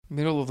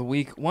Middle of the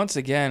week. Once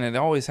again, it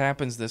always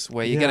happens this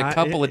way. You get a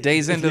couple of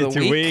days into the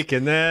week.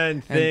 And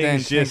then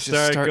things just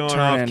start going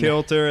turning off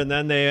kilter, and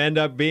then they end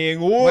up being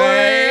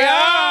way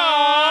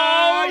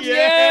out.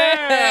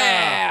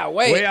 Yeah!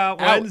 Way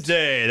out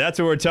Wednesday. That's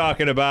what we're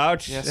talking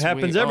about. Yes, it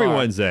happens we every are.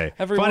 Wednesday.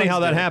 Every Funny how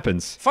that Wednesday.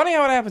 happens. Funny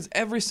how it happens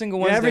every single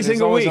Wednesday. Every There's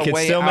single always week. a It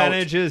way still out.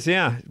 manages.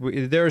 Yeah.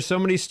 There are so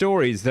many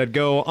stories that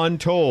go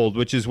untold,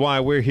 which is why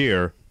we're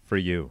here for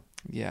you.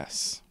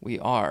 Yes, we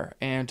are.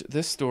 And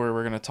this story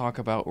we're going to talk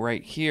about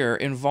right here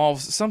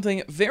involves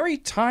something very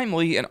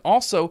timely and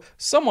also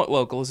somewhat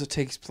local as it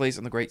takes place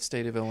in the great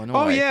state of Illinois.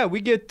 Oh, yeah.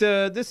 We get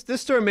this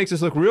story makes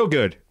us look real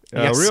good.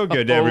 Yes. Real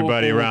good to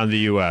everybody around the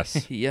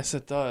U.S. Yes,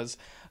 it does.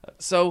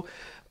 So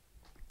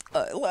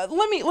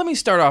let me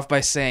start off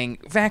by saying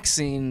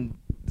vaccine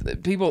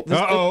people.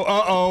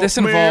 This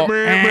involved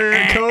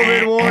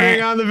COVID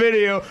warning on the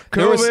video.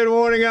 COVID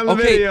warning on the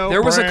video.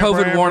 There was a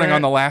COVID warning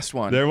on the last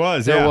one. There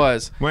was. There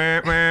was.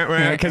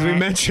 Because we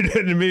mentioned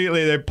it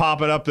immediately. They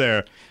pop it up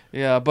there.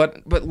 Yeah,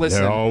 but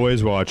listen. They're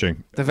always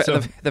watching.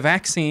 The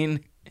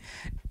vaccine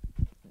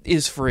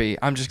is free.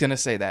 I'm just going to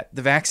say that.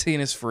 The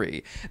vaccine is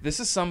free. This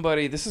is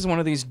one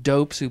of these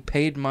dopes who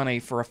paid money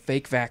for a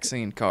fake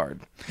vaccine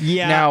card.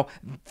 Yeah. Now,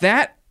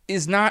 that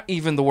is not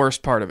even the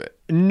worst part of it.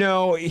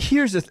 No,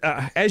 here's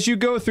as you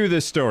go through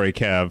this story,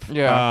 Kev.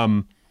 Yeah.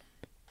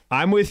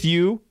 I'm with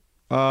you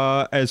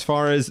as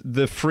far as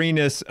the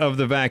freeness of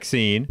the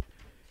vaccine.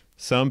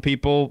 Some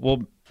people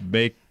will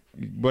make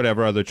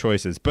whatever other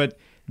choices, but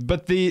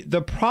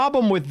the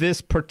problem with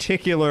this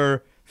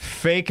particular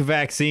fake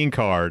vaccine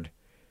card,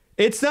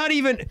 it's not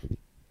even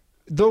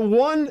the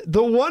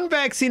one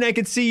vaccine I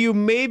could see you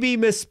maybe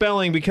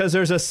misspelling because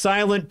there's a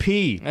silent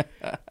P.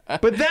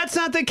 But that's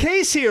not the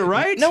case here,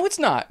 right? No, it's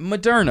not.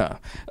 Moderna.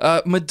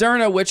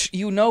 Moderna, which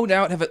you no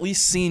doubt have at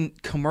least seen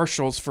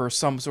commercials for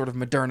some sort of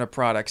Moderna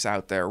products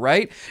out there,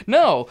 right?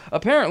 No,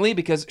 apparently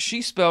because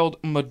she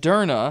spelled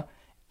Moderna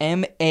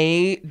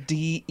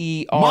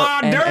Maderna.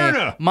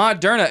 Moderna.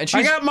 Moderna. And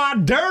she's I got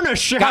Moderna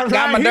shot got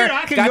right Moderna. here.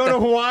 I can go to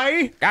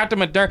Hawaii. Got the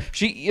Moderna.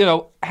 She,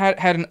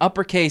 had an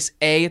uppercase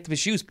A at the,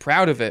 she was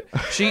proud of it.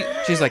 She's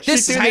like,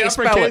 this She is threw how the you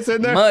spell it. uppercase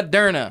in there?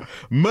 Moderna.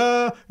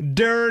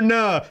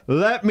 Moderna.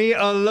 Let me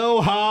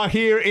aloha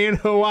here in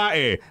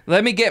Hawaii.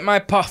 Let me get my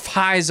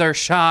Pfizer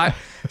shot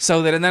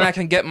so that, and then I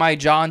can get my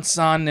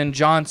Johnson and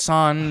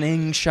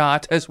Johnsoning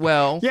shot as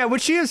well. Yeah,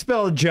 would she have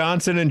spelled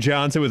Johnson and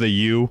Johnson with a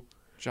U?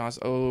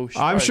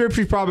 I'm sure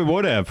she probably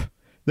would have.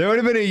 There would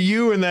have been a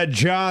U in that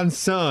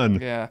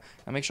Johnson. Yeah,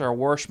 I make sure I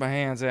wash my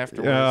hands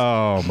afterwards.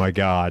 Oh my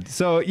God.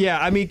 So yeah,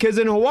 I mean, because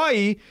in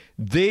Hawaii,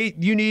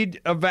 you need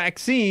a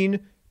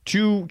vaccine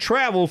to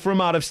travel from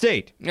out of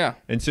state. Yeah.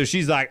 And so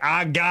she's like,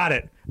 I got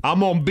it. I'm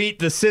gonna beat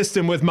the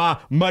system with my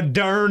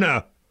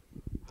Moderna.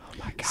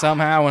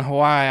 Somehow in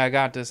Hawaii, I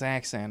got this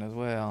accent as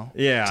well.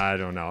 Yeah, I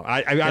don't know.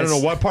 I don't know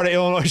what part of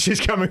Illinois she's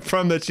coming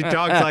from that she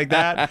talks like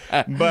that.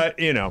 But,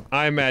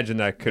 I imagine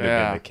that could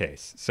have been the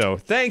case. So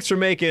thanks for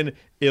making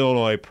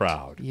Illinois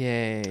proud.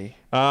 Yay.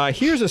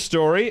 Here's a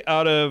story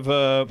out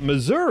of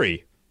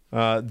Missouri.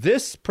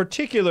 This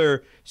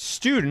particular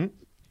student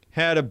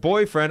had a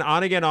boyfriend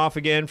on again, off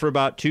again for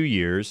about 2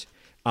 years.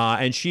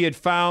 And she had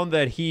found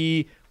that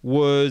he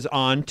was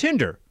on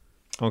Tinder.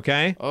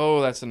 Okay.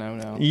 Oh, that's a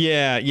no-no.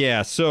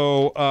 Yeah.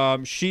 So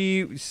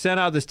she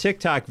sent out this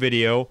TikTok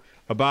video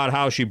about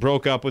how she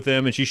broke up with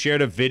him, and she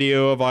shared a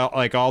video of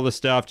all the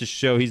stuff to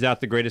show he's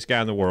not the greatest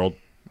guy in the world.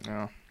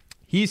 Oh.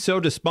 He's so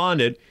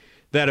despondent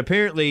that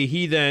apparently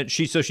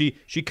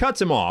she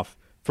cuts him off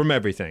from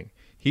everything.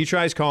 He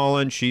tries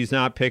calling, she's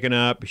not picking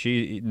up.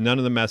 None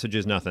of the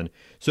messages, nothing.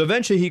 So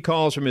eventually he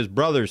calls from his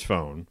brother's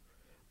phone,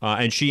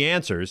 and she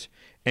answers.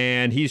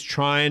 And he's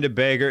trying to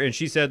beg her. And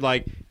she said,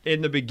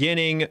 in the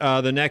beginning,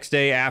 the next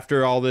day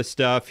after all this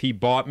stuff, he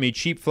bought me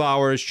cheap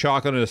flowers,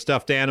 chocolate, and a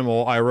stuffed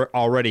animal I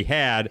already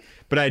had,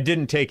 but I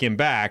didn't take him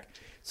back.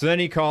 So then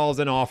he calls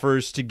and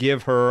offers to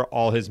give her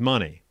all his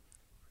money.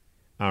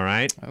 All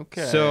right?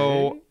 Okay.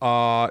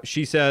 So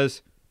she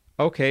says,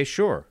 okay,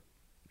 sure.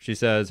 She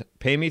says,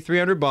 pay me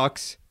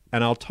 $300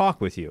 and I'll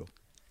talk with you.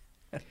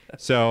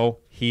 So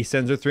he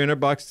sends her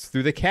 $300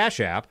 through the Cash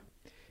App.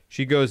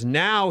 She goes,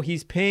 now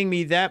he's paying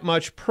me that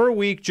much per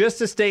week just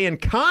to stay in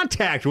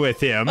contact with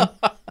him.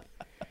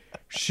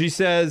 She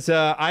says,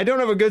 I don't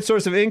have a good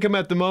source of income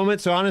at the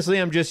moment, so honestly,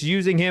 I'm just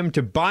using him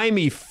to buy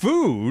me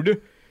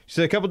food. She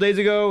said a couple days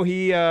ago,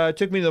 he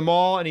took me to the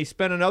mall, and he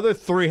spent another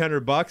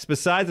 $300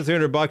 besides the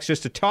 $300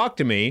 just to talk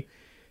to me.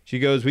 She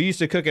goes, we used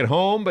to cook at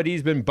home, but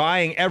he's been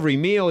buying every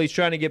meal. He's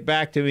trying to get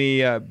back to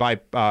me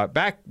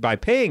by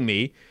paying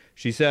me.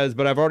 She says,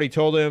 but I've already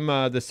told him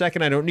the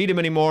second I don't need him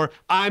anymore,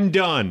 I'm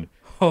done.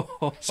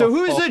 So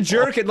who's the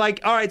jerk? And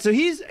all right, so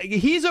he's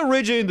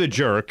originally the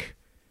jerk,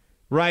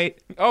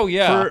 right? Oh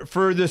yeah.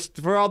 For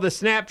all the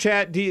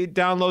Snapchat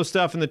download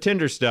stuff and the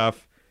Tinder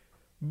stuff.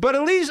 But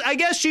at least I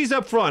guess she's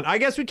up front. I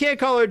guess we can't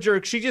call her a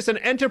jerk. She's just an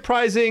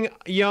enterprising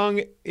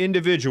young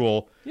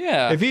individual.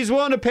 Yeah. If he's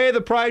willing to pay the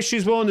price,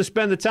 she's willing to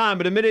spend the time.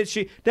 But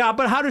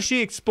but how does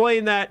she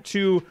explain that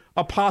to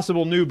a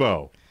possible new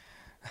beau?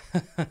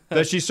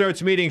 that she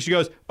starts meeting. She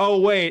goes, "Oh,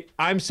 wait,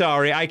 I'm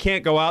sorry. I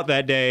can't go out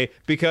that day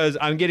because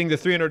I'm getting the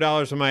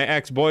 $300 from my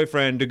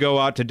ex-boyfriend to go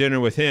out to dinner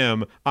with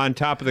him on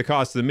top of the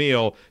cost of the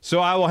meal. So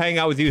I will hang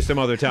out with you some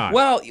other time."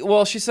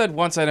 Well, she said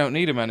once I don't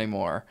need him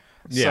anymore.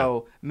 Yeah.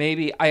 So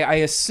maybe I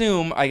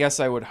assume, I guess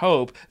I would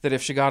hope that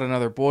if she got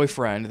another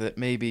boyfriend, that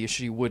maybe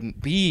she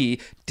wouldn't be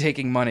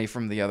taking money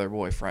from the other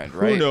boyfriend,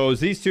 right? Who knows?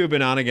 These two have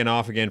been on again,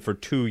 off again for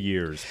 2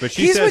 years. But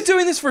He's been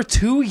doing this for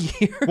 2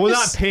 years. Well,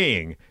 not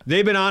paying.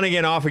 They've been on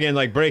again, off again,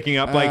 like breaking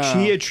up. Like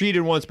she had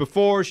cheated once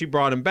before. She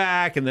brought him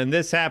back, and then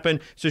this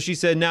happened. So she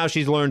said now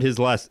she's learned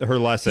her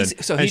lesson,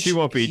 and she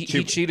won't be.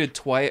 He cheated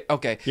twice.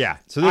 Okay. Yeah.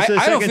 So this is the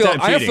second time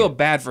cheating. I don't feel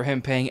bad for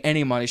him paying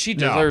any money. She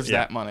deserves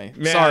that money.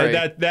 Yeah, Sorry.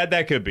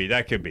 That could be.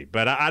 That could be.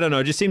 But I don't know.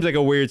 It just seems like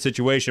a weird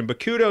situation. But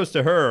kudos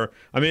to her.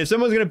 I mean, if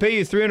someone's going to pay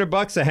you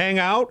 $300 to hang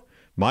out,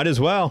 might as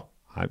well.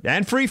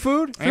 And free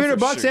food?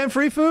 $300 and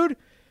free food?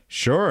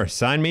 Sure,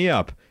 sign me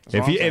up.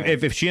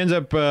 If she ends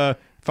up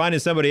finding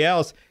somebody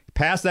else,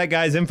 pass that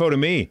guy's info to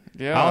me.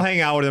 Yeah. I'll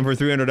hang out with him for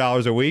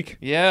 $300 a week.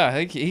 Yeah,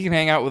 he can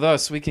hang out with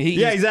us.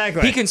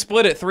 Exactly. He can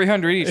split it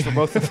 $300 each for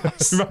both of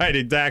us. Right,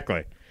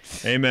 exactly.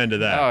 Amen to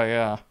that. Oh,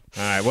 yeah.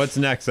 All right, what's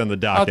next on the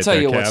docket? I'll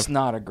tell you Kev? what's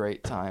not a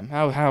great time.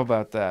 How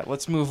about that?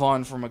 Let's move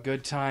on from a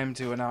good time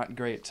to a not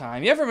great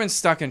time. You ever been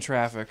stuck in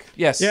traffic?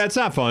 Yes. Yeah, it's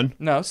not fun.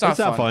 No, it's not fun. It's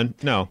not fun.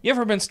 No. You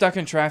ever been stuck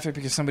in traffic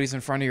because somebody's in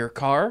front of your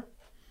car?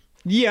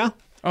 Yeah.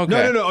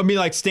 Okay. No. I mean,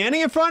 like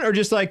standing in front, or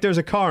just like there's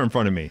a car in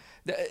front of me?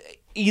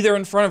 Either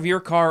in front of your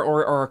car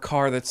or a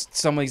car that's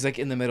somebody's like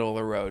in the middle of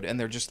the road and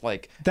they're just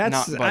like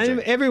not budging.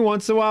 Every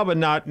once in a while, but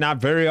not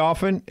very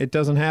often. It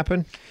doesn't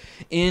happen.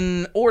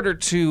 In order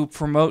to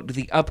promote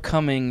the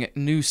upcoming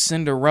new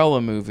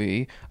Cinderella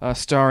movie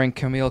starring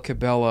Camille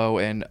Cabello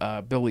and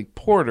Billy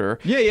Porter.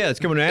 Yeah, it's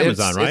coming to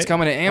Amazon, right? It's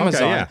coming to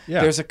Amazon. Okay,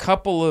 yeah. There's a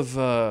couple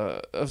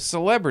of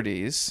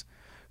celebrities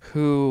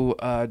who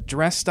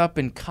dressed up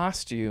in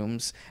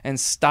costumes and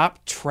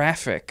stopped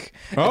traffic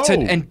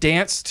and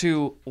danced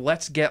to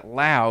 "Let's Get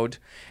Loud."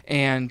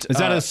 And is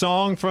that a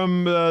song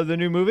from the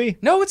new movie?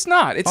 No, it's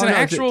not. It's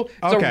it's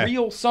a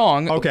real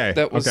song. Okay,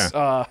 that was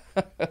so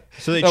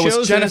they that chose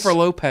was Jennifer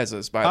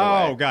Lopez's, by the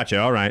way. Oh, gotcha.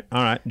 All right.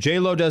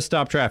 J-Lo does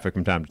stop traffic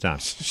from time to time.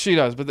 She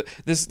does, but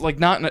this like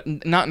not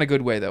in a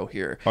good way though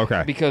here.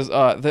 Okay, because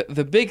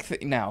the big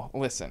thing now.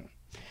 Listen.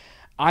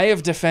 I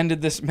have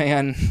defended this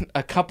man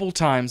a couple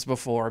times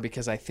before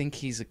because I think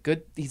he's a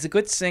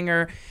good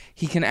singer.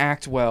 He can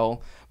act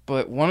well.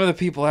 But one of the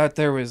people out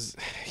there was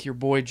your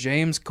boy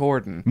James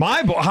Corden.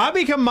 My boy? How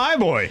become my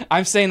boy?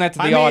 I'm saying that to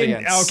the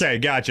audience. Okay,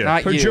 gotcha.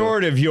 Not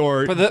pejorative,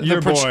 your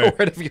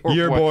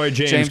boy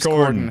James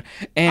Corden.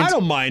 And I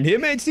don't mind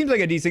him. It seems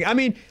like a decent. I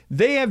mean,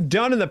 they have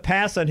done in the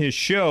past on his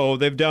show.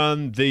 They've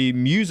done the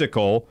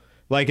musical,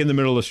 like in the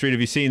middle of the street.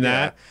 Have you seen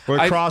that? Where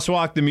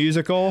Crosswalk the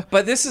musical.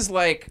 But this is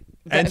like.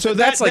 And so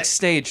that's like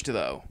staged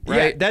though,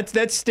 right? Yeah,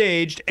 that's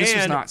staged. This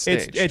was not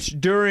staged. It's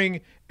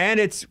during and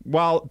it's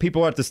while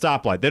people are at the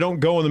stoplight. They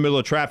don't go in the middle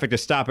of traffic to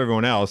stop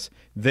everyone else.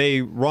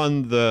 They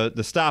run the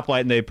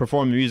stoplight and they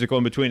perform the musical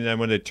in between. And then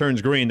when it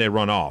turns green, they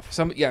run off.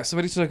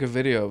 Somebody took a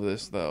video of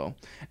this though,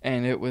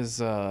 and it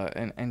was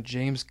and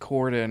James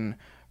Corden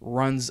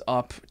runs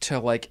up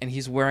to and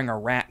he's wearing a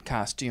rat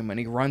costume and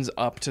he runs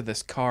up to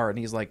this car and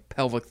he's like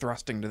pelvic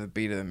thrusting to the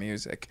beat of the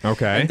music.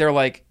 Okay, and they're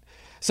like.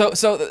 So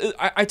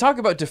I talk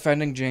about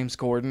defending James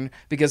Corden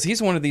because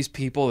he's one of these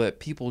people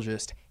that people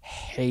just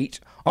hate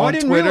on Twitter.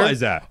 I didn't realize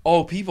that.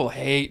 Oh, people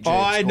hate James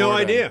Corden. I had no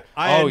idea.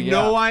 I had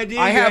no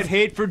idea you had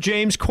hate for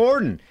James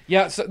Corden.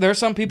 Yeah, so there's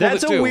some people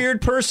That's a weird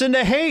person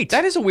to hate.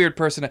 That is a weird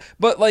person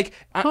but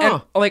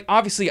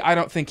obviously I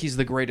don't think he's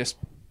the greatest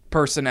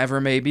person ever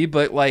maybe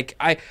but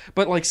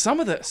some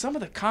of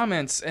the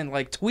comments and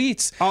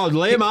tweets. Oh,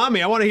 lay them on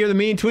me. I want to hear the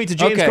mean tweets of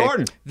James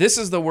Corden. This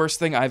is the worst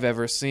thing I've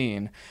ever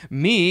seen.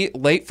 Me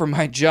late for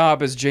my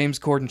job as James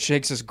Corden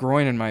shakes his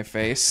groin in my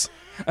face.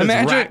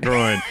 Imagine rat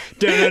groin.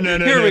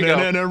 Here we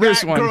go.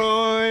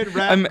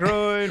 Rat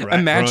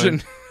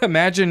groin.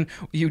 Imagine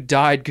you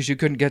died because you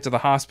couldn't get to the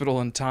hospital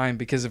in time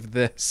because of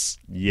this.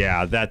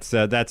 Yeah, that's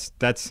do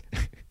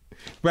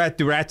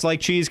rats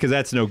like cheese? Because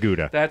that's no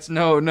Gouda. That's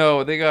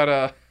no. They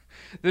got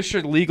this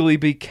should legally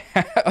be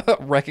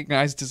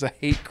recognized as a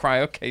hate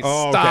crime. Okay,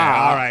 stop. Okay,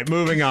 all right,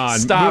 moving on.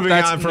 Stop.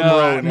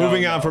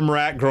 Moving on from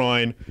rat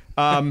groin.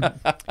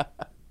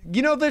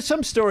 There's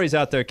some stories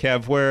out there,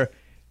 Kev, where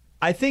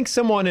I think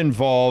someone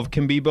involved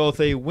can be both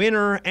a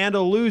winner and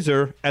a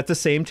loser at the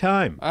same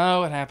time.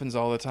 Oh, it happens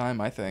all the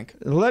time, I think.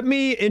 Let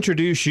me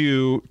introduce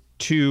you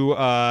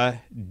to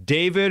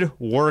David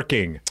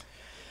Working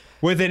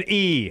with an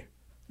E.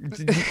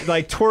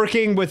 Like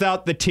twerking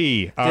without the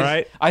T, all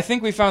right? I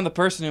think we found the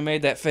person who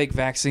made that fake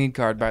vaccine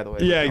card, by the way.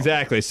 Yeah,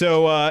 exactly.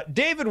 So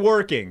David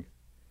Working.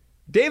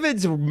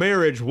 David's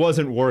marriage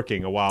wasn't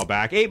working a while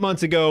back. 8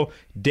 months ago,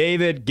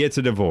 David gets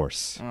a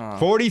divorce.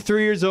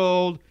 43 years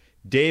old,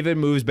 David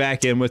moves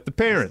back in with the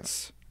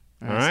parents.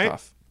 All right?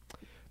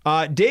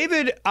 Tough.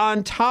 David,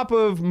 on top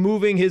of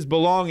moving his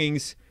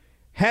belongings,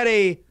 had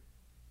a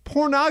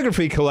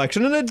pornography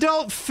collection, an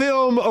adult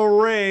film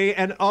array,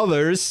 and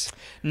others.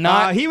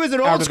 Not he was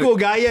an out old of school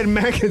guy. He had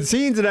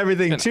magazines and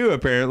everything too,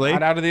 apparently.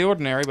 Not out of the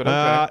ordinary, but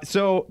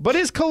okay. But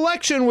his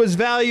collection was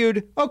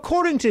valued,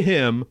 according to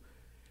him,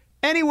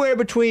 anywhere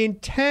between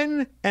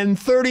 $10,000 and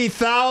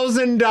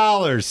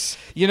 $30,000.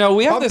 You know,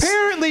 we have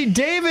Apparently,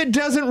 David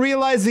doesn't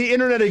realize the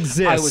internet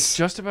exists. I was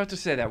just about to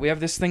say that. We have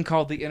this thing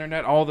called the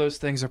internet. All those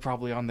things are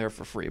probably on there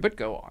for free, but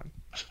go on.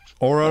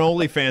 Or an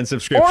OnlyFans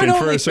subscription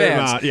for a certain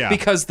amount. Yeah.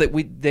 Because they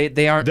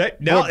aren't. We're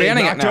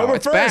banning it now. October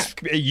It's 1st,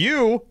 back.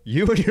 you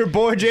and your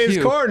boy James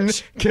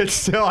Corden can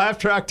still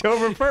after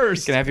October 1st.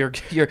 You can have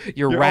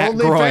your rat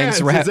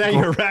groins. Is that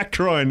your rat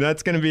groin?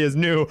 That's going to be his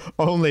new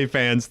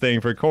OnlyFans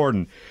thing for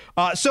Corden.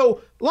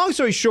 So, long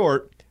story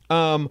short,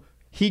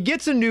 he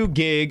gets a new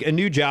gig, a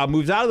new job,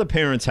 moves out of the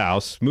parents'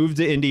 house, moves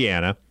to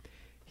Indiana.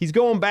 He's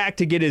going back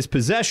to get his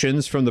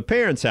possessions from the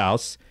parents'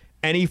 house,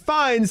 and he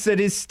finds that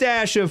his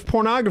stash of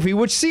pornography,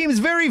 which seems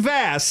very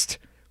vast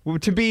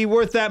to be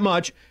worth that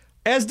much,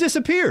 has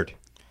disappeared.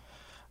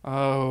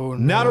 Oh, no.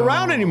 Not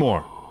around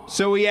anymore.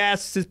 So he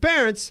asks his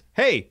parents,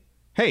 hey,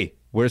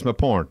 where's my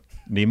porn?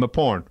 Need my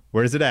porn.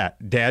 Where's it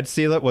at? Dad,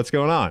 steal it? What's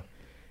going on?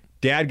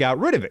 Dad got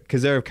rid of it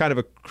because they're kind of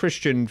a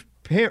Christian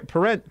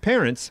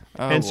parents.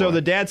 And so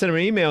the dad sent him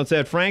an email and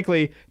said,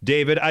 frankly,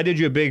 David, I did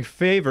you a big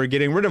favor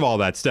getting rid of all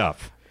that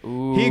stuff.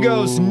 Ooh. He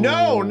goes,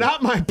 no,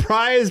 not my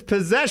prized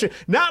possession,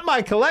 not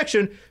my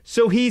collection.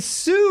 So he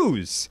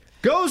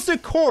goes to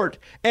court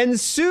and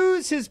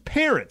sues his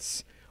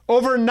parents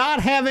over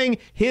not having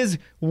his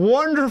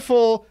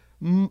wonderful,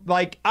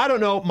 like, I don't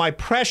know, my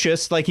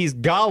precious, like he's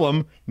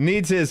Gollum,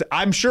 needs his,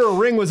 I'm sure a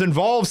ring was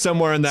involved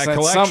somewhere in that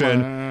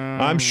collection.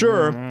 I'm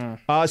sure.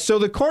 So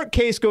the court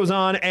case goes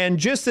on, and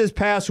just this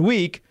past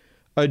week,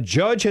 a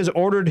judge has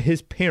ordered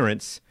his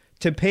parents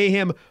to pay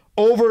him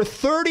over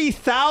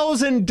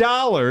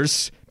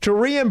 $30,000 to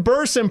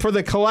reimburse him for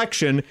the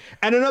collection,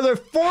 and another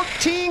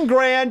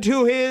 $14,000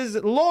 to his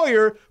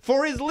lawyer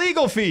for his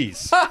legal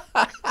fees.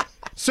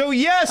 So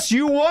yes,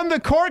 you won the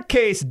court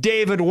case,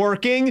 David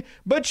Working,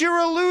 but you're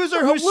a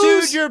loser who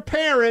sued your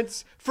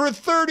parents for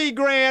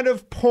 $30,000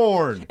 of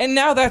porn. And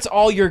now that's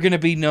all you're going to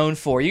be known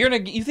for. You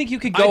think you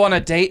could go on a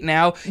date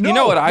now? You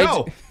know what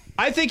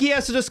I think he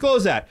has to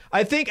disclose that.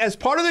 I think as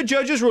part of the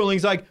judge's ruling,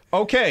 he's like,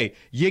 okay,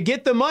 you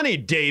get the money,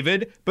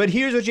 David, but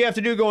here's what you have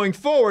to do going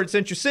forward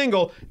since you're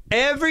single.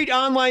 Every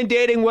online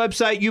dating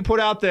website you put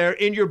out there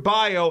in your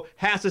bio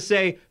has to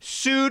say,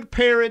 sued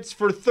parents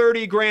for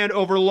 $30,000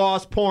 over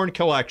lost porn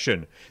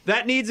collection.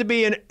 That needs to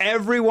be in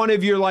every one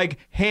of your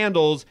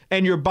handles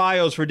and your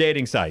bios for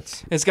dating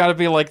sites. It's got to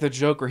be like the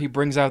Joker. He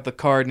brings out the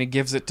card and he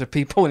gives it to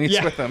people and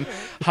he's with them.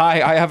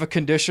 Hi, I have a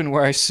condition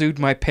where I sued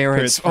my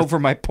parents over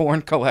my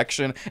porn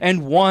collection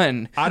and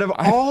won. Out of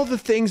all the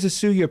things to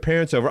sue your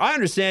parents over, I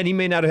understand he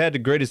may not have had the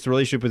greatest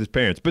relationship with his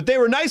parents, but they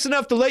were nice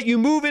enough to let you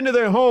move into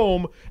their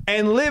home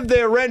and live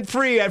there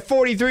rent-free at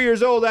 43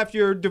 years old after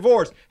your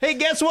divorce. Hey,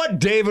 guess what,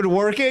 David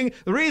Working?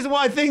 The reason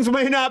why things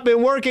may not have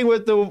been working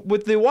with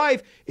the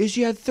wife is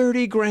you had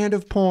 $30,000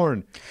 of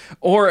porn.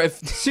 Or if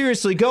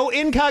seriously, go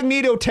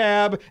incognito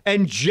tab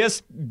and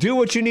just do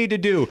what you need to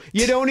do.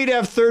 You don't need to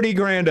have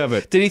 $30,000 of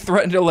it. Did he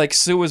threaten to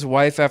sue his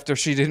wife after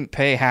she didn't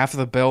pay half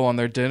the bill on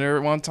their dinner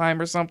at one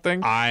time or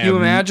something? You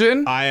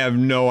imagine? I have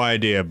no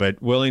idea, but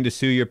willing to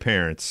sue your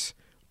parents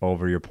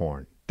over your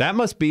porn. That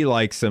must be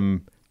like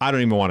some, I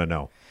don't even want to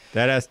know.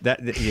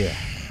 Yeah.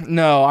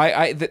 No,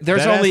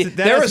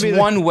 there is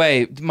one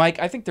way, Mike.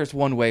 I think there's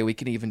one way we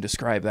can even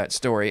describe that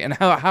story. And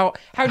how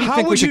do you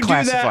think we should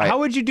classify it? How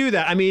would you do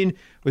that? I mean,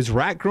 was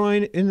rat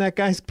groin in that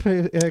guy's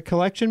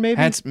collection?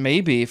 Maybe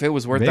maybe if it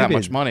was worth that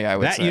much money, I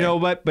would say. You know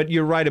what? But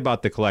you're right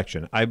about the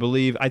collection. I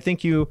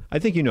think you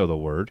know the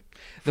word.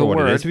 The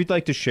word. If you'd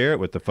like to share it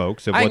with the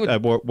folks of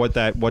what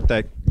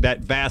that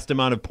vast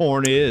amount of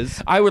porn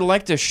is, I would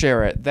like to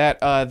share it.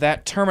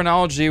 That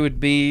terminology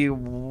would be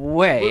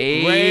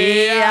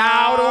way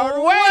out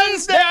on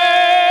Wednesday.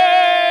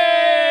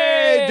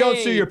 Don't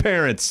sue your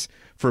parents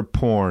for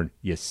porn,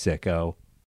 you sicko.